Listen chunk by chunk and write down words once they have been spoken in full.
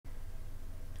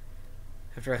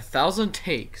After 1,000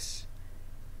 takes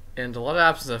and a lot of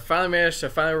absence, I finally managed to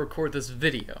record this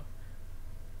video.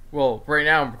 Well, right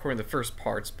now I'm recording the first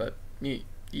parts, but you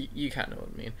kind of know what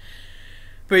I mean.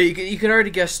 But you can already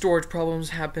guess storage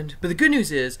problems happened. But the good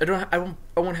news is I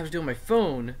won't have to deal with my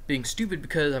phone being stupid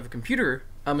because I have a computer.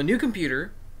 A new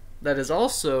computer that is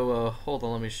also hold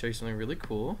on, let me show you something really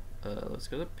cool. Let's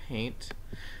go to Paint.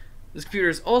 This computer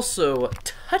is also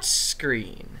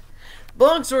touchscreen.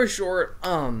 Long story short,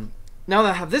 now that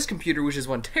I have this computer, which is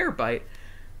 1 terabyte,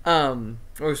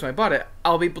 or so I bought it,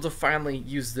 I'll be able to finally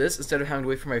use this instead of having to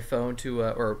wait for my phone to,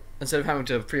 or instead of having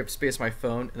to free up space on my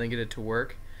phone and then get it to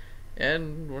work.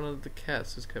 And one of the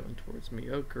cats is coming towards me.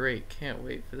 Oh great, can't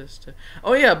wait for this to...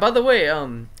 Oh yeah, by the way,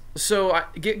 so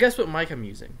guess what mic I'm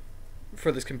using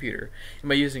for this computer?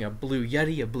 Am I using a Blue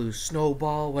Yeti, a Blue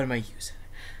Snowball? What am I using?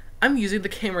 I'm using the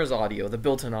camera's audio, the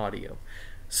built-in audio.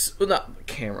 So, not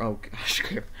camera, oh gosh,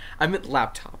 I meant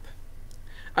laptop.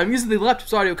 I'm using the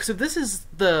laptop's audio because if this is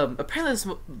apparently this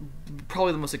is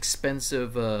probably the most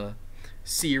expensive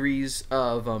series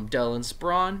of Dell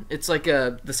Inspiron. It's like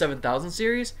the 7000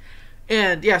 series.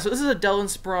 And yeah, so this is a Dell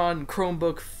Inspiron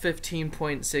Chromebook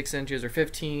 15.6 inches or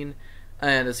 15,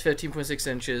 and it's 15.6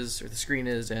 inches, or the screen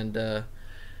is, and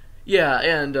yeah,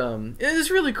 and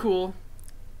it's really cool.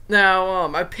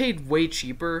 Now, I paid way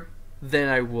cheaper than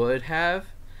I would have,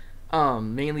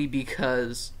 mainly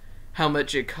because how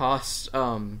much it costs,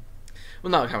 well,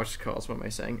 not how much it costs, what am I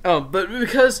saying? But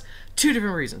because, 2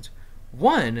 different reasons.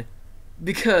 One,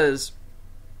 because,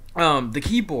 the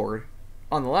keyboard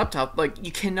on the laptop, like,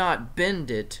 you cannot bend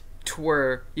it to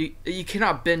where, you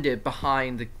cannot bend it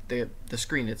behind the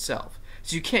screen itself.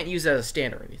 So you can't use that as a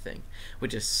stand or anything,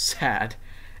 which is sad.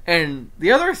 And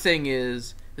the other thing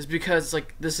is because,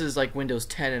 like, this is, like, Windows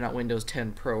 10 and not Windows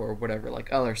 10 Pro or whatever,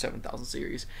 like, other 7000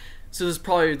 series. So this is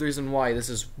probably the reason why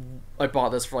I bought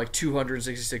this for, like,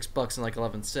 $266 and, like,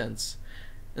 11 cents.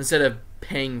 Instead of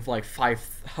paying, like,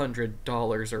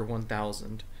 $500 or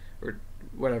 $1,000 or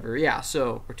whatever. Yeah,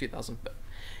 so, or $2,000. But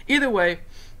either way,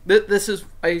 this is,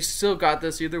 I still got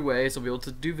this either way, so I'll be able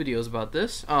to do videos about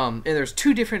this. And there's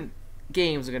 2 different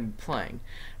games I'm going to be playing.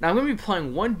 Now, I'm going to be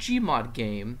playing one Gmod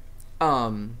game.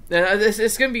 And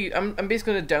it's going to be, I'm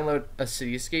basically going to download a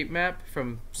Cityscape map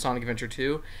from Sonic Adventure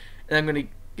 2. And I'm going to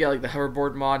get, like, the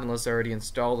hoverboard mod, unless they're already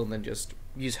installed, and then just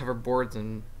use hoverboards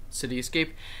and Cityscape.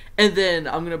 And then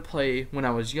I'm going to play When I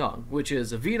Was Young, which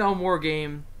is a Vietnam War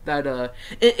game that,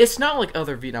 it's not like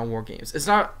other Vietnam War games. It's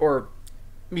not, or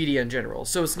media in general.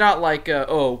 So it's not like,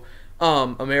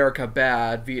 America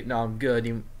bad, Vietnam good,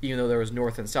 even though there was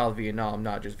North and South Vietnam,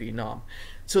 not just Vietnam.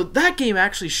 So that game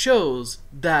actually shows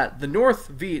that the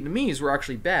North Vietnamese were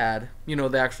actually bad. You know,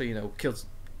 they actually, killed...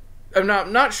 I'm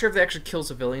not sure if they actually kill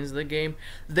civilians in the game.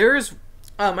 There's,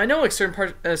 I know, like, a certain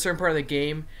part of the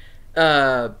game,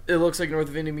 it looks like North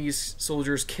Vietnamese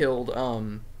soldiers killed,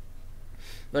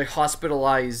 like,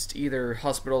 either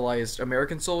hospitalized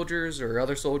American soldiers or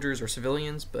other soldiers or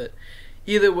civilians, but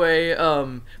either way,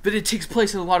 but it takes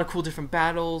place in a lot of cool different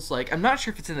battles. Like, I'm not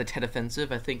sure if it's in the Tet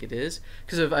Offensive. I think it is,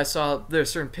 because if I saw there's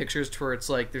certain pictures to where it's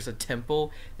like there's a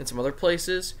temple and some other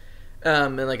places,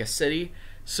 and like a city.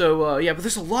 So yeah, but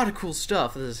there's a lot of cool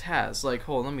stuff that this has. Like,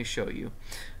 hold on, let me show you.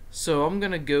 So I'm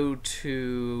gonna go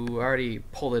to, I already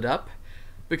pulled it up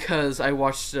because I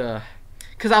watched,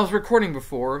 because I was recording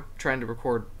before, trying to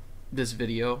record this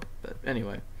video. But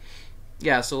anyway.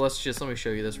 Yeah, so let me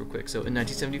show you this real quick. So in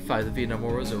 1975, the Vietnam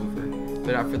War was over,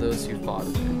 but not for those who fought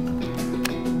in it.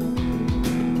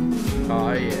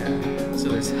 Oh yeah. So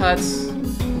there's huts,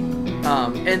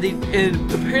 and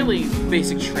apparently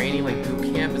basic training, like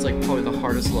boot camp, is like probably the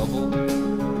hardest level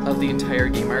of the entire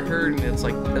game I heard, and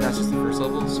that's just the first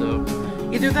level. So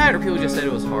either that or people just said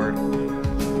it was hard.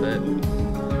 But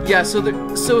yeah, so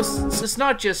it's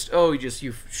not just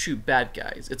you shoot bad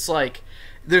guys. It's like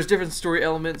there's different story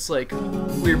elements, like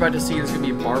we're about to see there's gonna be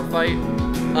a bar fight.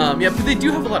 Yeah, but they do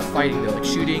have a lot of fighting though, like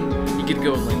shooting. You get to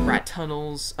go in like rat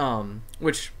tunnels,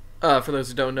 which for those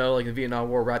who don't know, like the Vietnam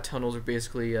War, rat tunnels are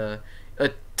basically a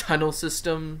tunnel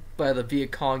system by the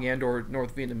Viet Cong and or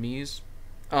North Vietnamese.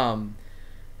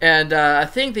 And I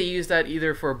think they use that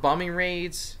either for bombing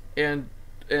raids and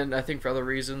I think for other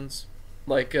reasons,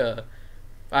 like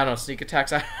I don't know, sneak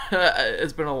attacks.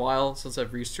 It's been a while since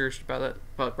I've researched about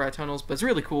rat tunnels, but it's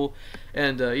really cool.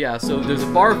 And yeah, so there's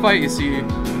a bar fight. You see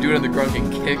doing on the ground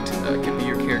getting kicked, could be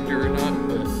your character or not.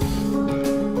 But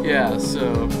yeah,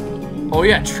 so oh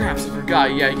yeah, traps. I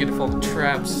forgot. Yeah, you get to fall into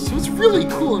traps. So it's really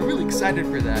cool. I'm really excited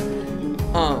for that.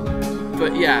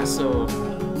 But yeah, so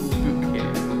okay,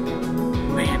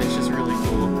 man, it's just really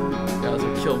cool. That was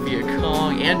a kill Viet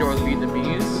Cong and North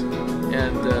Vietnamese,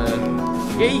 and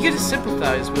yeah, you get to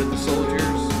sympathize with the soldiers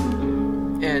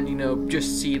and, you know,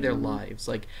 just see their lives,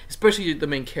 like, especially the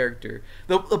main character.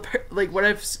 Like, what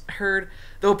I've heard,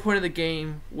 the whole point of the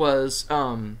game was,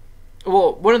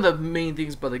 well, one of the main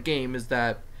things about the game is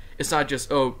that it's not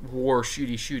just, oh, war,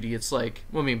 shooty, it's like,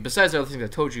 well, I mean, besides the other things I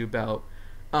told you about,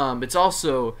 it's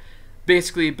also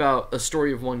basically about a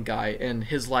story of one guy and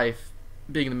his life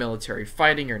being in the military,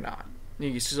 fighting or not.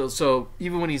 So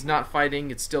even when he's not fighting,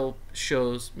 it still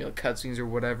shows, you know, cutscenes or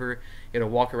whatever. You know,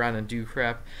 walk around and do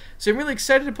crap. So I'm really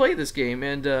excited to play this game,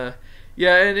 and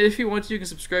yeah, and if you want to, you can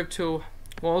subscribe to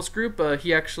Wallace Group.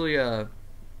 He actually, yeah,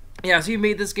 so he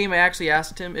made this game. I actually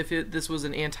asked him if this was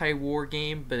an anti-war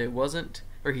game, but it wasn't,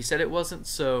 or he said it wasn't.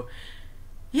 So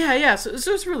yeah, so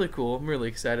it's really cool. I'm really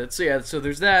excited. So yeah, so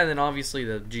there's that, and then obviously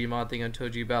the Gmod thing I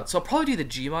told you about. So I'll probably do the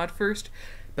Gmod first.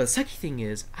 But the second thing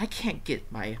is, I can't get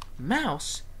my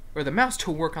mouse, or the mouse,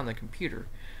 to work on the computer.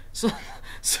 So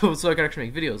I can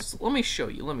actually make videos. So let me show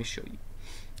you.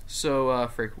 So,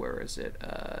 frick, where is it?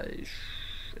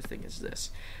 The thing is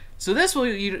this. So this will,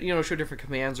 you know, show different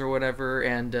commands or whatever,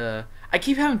 and I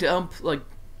keep having to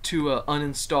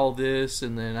uninstall this,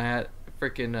 and then I had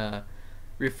freaking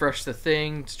refresh the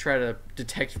thing to try to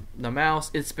detect the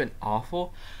mouse. It's been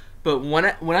awful. But when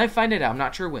I find it out, I'm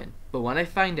not sure when, but when I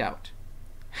find out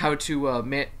how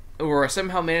to or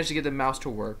somehow manage to get the mouse to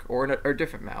work, or a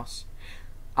different mouse,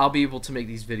 I'll be able to make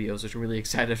these videos, which I'm really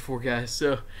excited for, guys.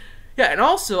 So yeah, and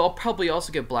also I'll probably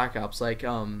also get Black Ops, like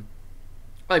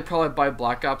probably buy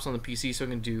Black Ops on the PC so I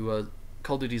can do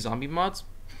Call of Duty zombie mods.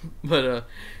 But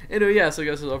anyway, yeah, so I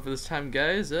guess that's all for this time,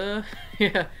 guys. Yeah.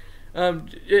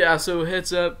 Yeah, so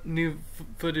heads up, new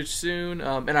footage soon.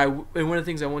 And one of the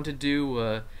things I want to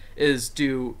do is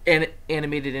do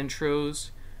animated intros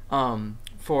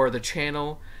for the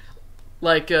channel,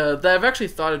 like that I've actually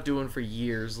thought of doing for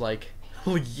years, like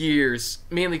years,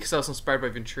 mainly because I was inspired by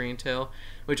Venturian Tale,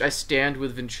 which I stand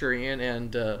with Venturian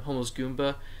and Homos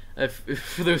Goomba.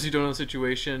 For those who don't know the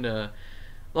situation,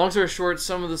 long story short,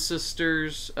 some of the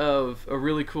sisters of a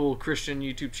really cool Christian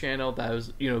YouTube channel that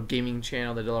was, you know, gaming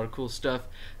channel that did a lot of cool stuff,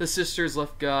 the sisters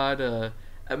left God,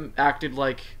 acted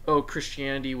like, oh,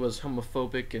 Christianity was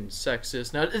homophobic and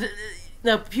sexist.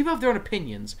 Now people have their own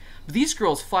opinions, but these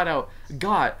girls flat out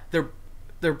got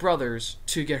their brothers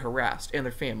to get harassed, and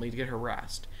their family to get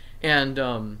harassed, and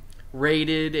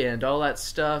raided, and all that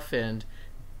stuff, and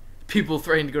people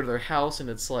threatening to go to their house,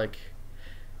 and it's like,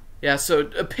 yeah, so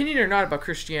opinion or not about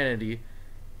Christianity,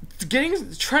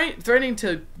 threatening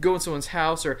to go in someone's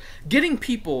house, or getting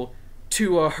people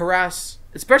to harass,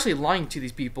 especially lying to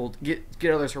these people, get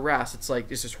others harassed. It's like,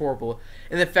 it's just horrible.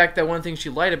 And the fact that one thing she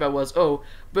lied about was,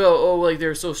 like they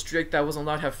were so strict that I wasn't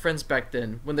allowed to have friends back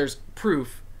then, when there's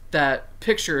proof that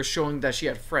picture is showing that she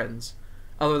had friends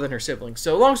other than her siblings.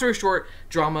 So long story short,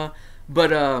 drama.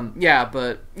 But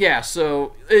yeah,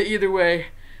 so either way,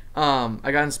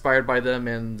 I got inspired by them,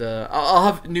 and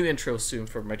I'll have new intros soon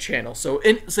for my channel. So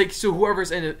it's like, so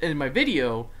whoever's in my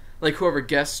video, like whoever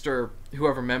guest or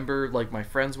whoever member, like my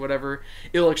friends, whatever,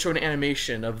 it'll like show an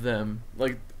animation of them,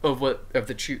 like of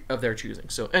their choosing.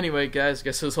 So anyway, guys, I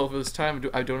guess that's all for this time.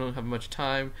 I don't have much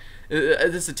time.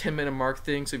 This is a 10-minute mark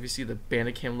thing, so if you see the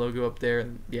Bandicam logo up there,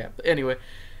 and yeah. But anyway,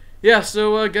 yeah.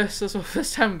 So I guess that's all for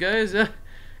this time, guys.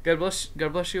 God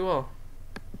bless you all.